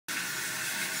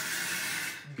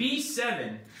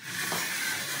B7.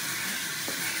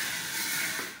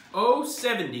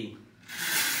 O70.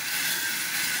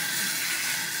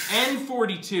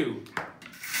 N42.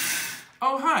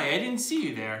 Oh, hi, I didn't see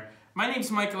you there. My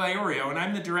name's Michael Iorio, and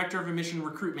I'm the Director of Admission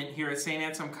Recruitment here at St.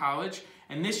 Anselm College,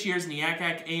 and this year's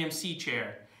NEACAC AMC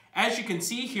Chair. As you can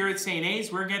see, here at St.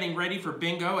 A's, we're getting ready for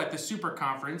bingo at the Super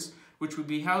Conference, which will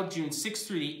be held June 6th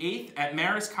through the 8th at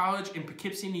Marist College in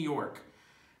Poughkeepsie, New York.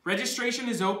 Registration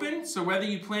is open, so whether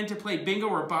you plan to play bingo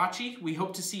or bocce, we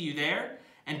hope to see you there.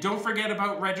 And don't forget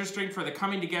about registering for the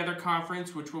Coming Together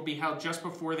Conference, which will be held just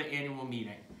before the annual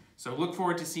meeting. So look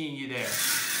forward to seeing you there.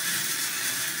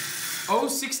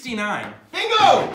 069. Bingo!